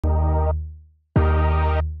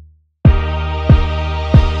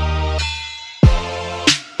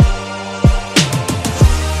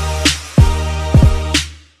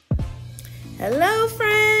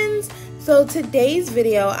So today's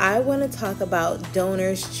video, I want to talk about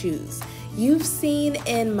DonorsChoose. You've seen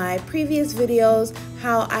in my previous videos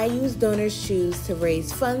how I use DonorsChoose to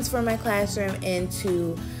raise funds for my classroom and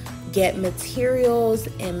to get materials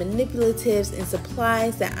and manipulatives and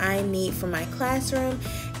supplies that I need for my classroom.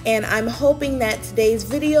 And I'm hoping that today's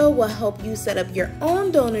video will help you set up your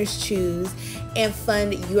own DonorsChoose and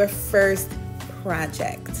fund your first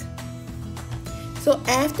project. So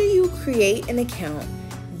after you create an account,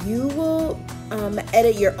 you will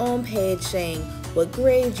edit your own page saying what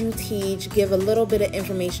grades you teach, give a little bit of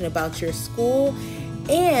information about your school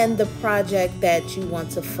and the project that you want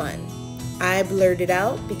to fund. I blurred it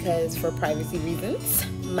out because for privacy reasons,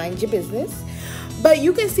 mind your business. But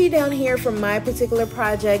you can see down here for my particular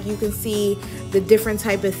project, you can see the different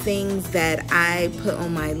type of things that I put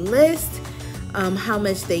on my list, how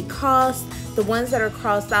much they cost. The ones that are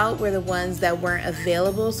crossed out were the ones that weren't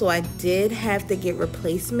available, so I did have to get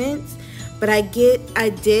replacements. But I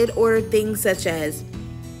did order things such as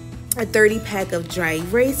a 30-pack of dry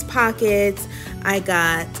erase pockets. I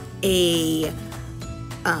got a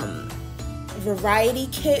variety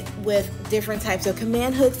kit with different types of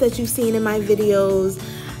command hooks that you've seen in my videos.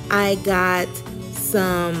 I got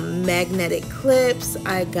some magnetic clips.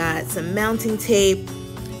 I got some mounting tape.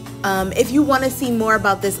 If you want to see more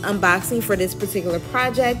about this unboxing for this particular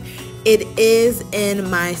project, it is in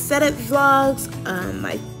my setup vlogs,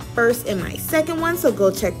 my first and my second one, so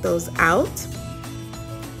go check those out.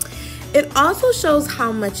 It also shows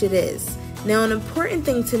how much it is. Now, an important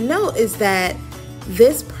thing to note is that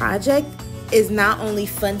this project is not only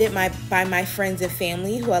funded by my friends and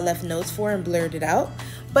family who I left notes for and blurred it out,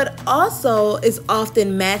 but also is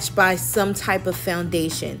often matched by some type of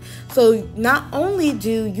foundation. So not only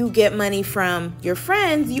do you get money from your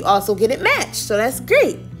friends, you also get it matched. So that's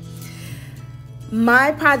great.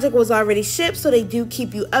 My project was already shipped, so they do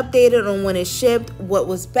keep you updated on when it's shipped, what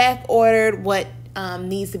was back ordered, what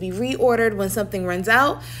needs to be reordered when something runs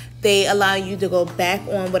out. They allow you to go back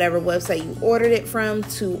on whatever website you ordered it from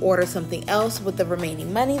to order something else with the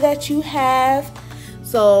remaining money that you have.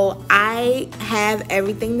 So I have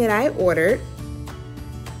everything that I ordered.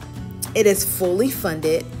 It is fully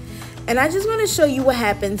funded. And I just want to show you what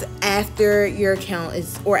happens after your account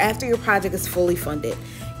is, or after your project is fully funded.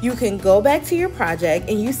 You can go back to your project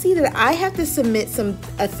and you see that I have to submit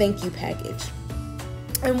a thank you package.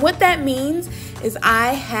 And what that means is I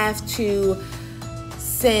have to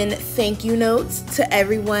send thank you notes to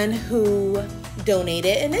everyone who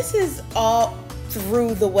donated. And this is all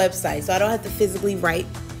through the website, so I don't have to physically write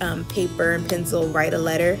paper and pencil, write a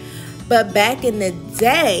letter. But back in the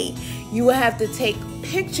day, you would have to take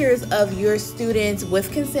pictures of your students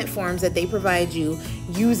with consent forms that they provide you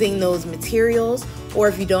using those materials, or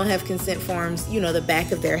if you don't have consent forms, you know, the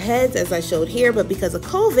back of their heads as I showed here. But because of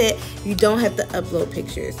COVID, you don't have to upload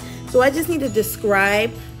pictures. So I just need to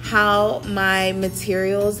describe how my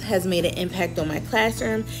materials has made an impact on my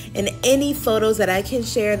classroom, and any photos that I can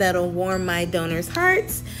share that'll warm my donors'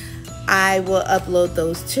 hearts, I will upload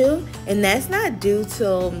those too. And that's not due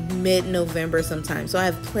till mid-November sometime, so I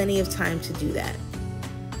have plenty of time to do that.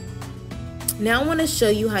 Now I want to show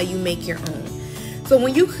you how you make your own. So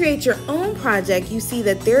when you create your own project, you see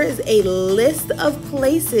that there is a list of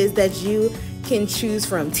places that you can choose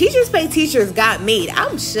from. Teachers Pay Teachers got made.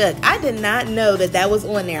 I'm shook. I did not know that that was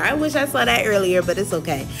on there. I wish I saw that earlier, but it's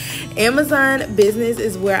okay. Amazon Business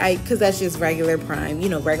is where because that's just regular Prime, you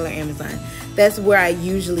know, regular Amazon. That's where I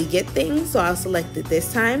usually get things, so I'll select it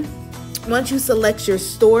this time. Once you select your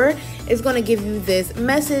store, it's going to give you this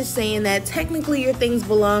message saying that technically your things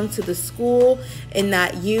belong to the school and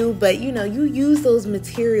not you, but you know, you use those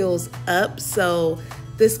materials up, so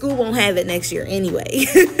the school won't have it next year anyway,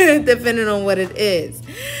 depending on what it is.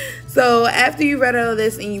 So after you read all of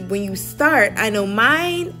this and when you start, I know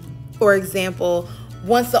mine, for example,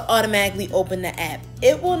 wants to automatically open the app.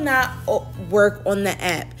 It will not work on the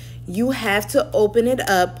app. You have to open it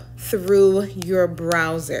up through your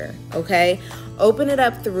browser, okay? Open it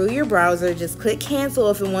up through your browser. Just click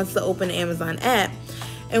cancel if it wants to open the Amazon app.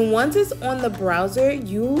 And once it's on the browser,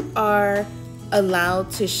 you are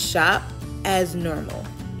allowed to shop as normal.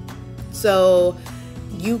 So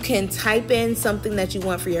you can type in something that you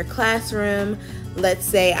want for your classroom. Let's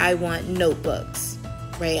say I want notebooks,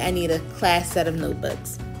 right? I need a class set of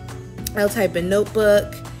notebooks. I'll type in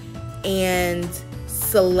notebook and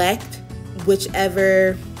select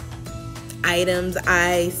whichever items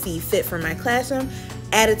I see fit for my classroom,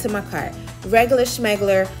 add it to my cart. Regular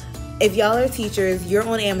schmegler, if y'all are teachers, you're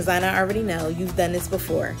on Amazon, I already know, you've done this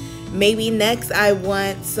before. Maybe next I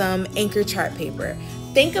want some anchor chart paper.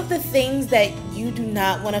 Think of the things that you do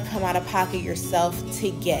not want to come out of pocket yourself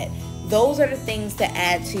to get. those are the things to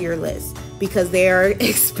add to your list because they are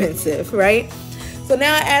expensive, right? So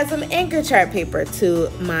now I add some anchor chart paper to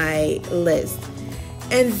my list.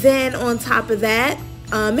 And then on top of that,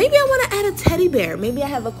 maybe I want to add a teddy bear. Maybe I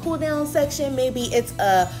have a cool down section. Maybe it's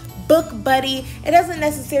a book buddy. It doesn't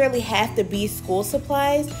necessarily have to be school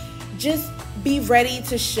supplies. Just be ready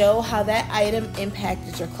to show how that item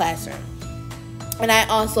impacted your classroom. And I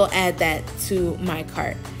also add that to my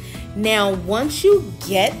cart. Now, once you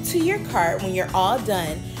get to your cart, when you're all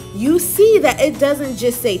done, you see that it doesn't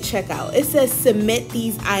just say checkout. It says submit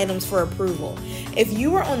these items for approval. If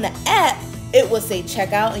you were on the app, it would say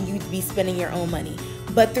checkout and you'd be spending your own money.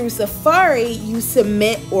 But through Safari, you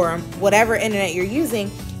submit, or whatever internet you're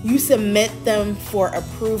using, you submit them for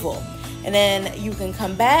approval. And then you can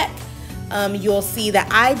come back. You'll see that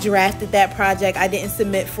I drafted that project. I didn't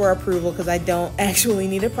submit for approval because I don't actually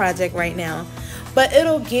need a project right now. But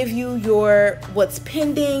it'll give you your what's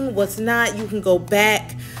pending, what's not. You can go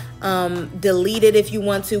back, delete it if you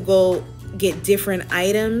want to, go get different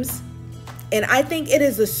items. And I think it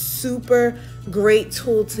is a super great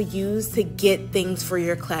tool to use to get things for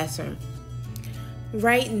your classroom.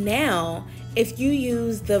 Right now, if you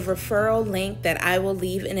use the referral link that I will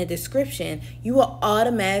leave in a description, you will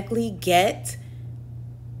automatically get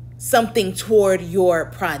something toward your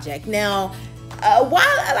project. Now,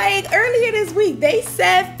 like earlier this week, they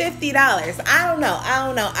said $50. I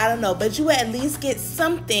don't know. But you will at least get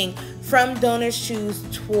something from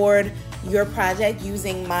DonorsChoose toward your project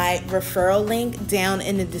using my referral link down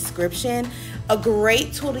in the description. A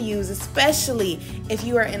great tool to use, especially if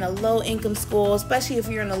you are in a low-income school, especially if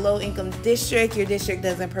you're in a low-income district, your district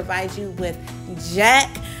doesn't provide you with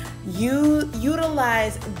jack. You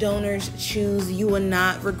utilize DonorsChoose. You will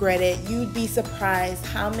not regret it. You'd be surprised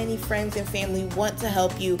how many friends and family want to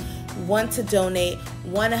help you, want to donate,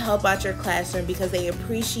 want to help out your classroom because they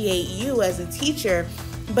appreciate you as a teacher,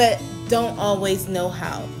 but don't always know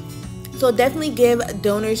how. So definitely give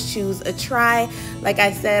DonorsChoose a try. Like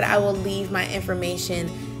I said, I will leave my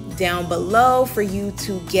information down below for you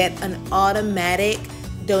to get an automatic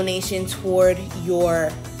donation toward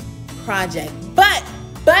your project. But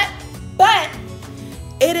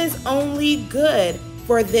it is only good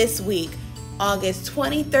for this week, August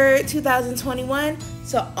 23rd, 2021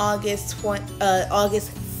 to August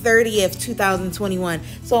 30th, 2021.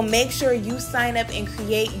 So make sure you sign up and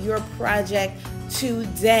create your project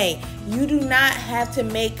today. You do not have to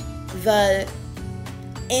make the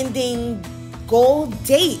ending goal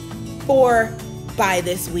date by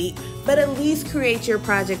this week, but at least create your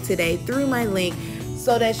project today through my link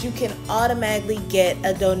so that you can automatically get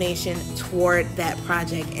a donation toward that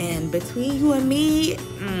project. And between you and me,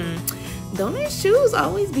 DonorsChoose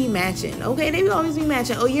always be matching. Okay, they will always be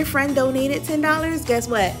matching. Oh, your friend donated $10? Guess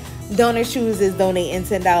what? DonorsChoose is donating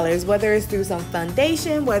 $10, whether it's through some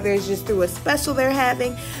foundation, whether it's just through a special they're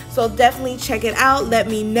having. So definitely check it out. Let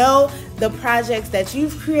me know the projects that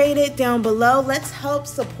you've created down below. Let's help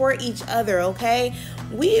support each other, okay?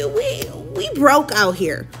 We broke out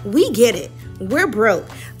here. We get it. We're broke.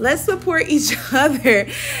 Let's support each other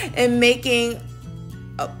in making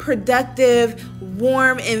productive,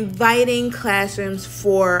 warm, inviting classrooms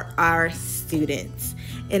for our students.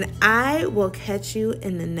 And I will catch you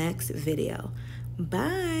in the next video.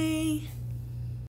 Bye.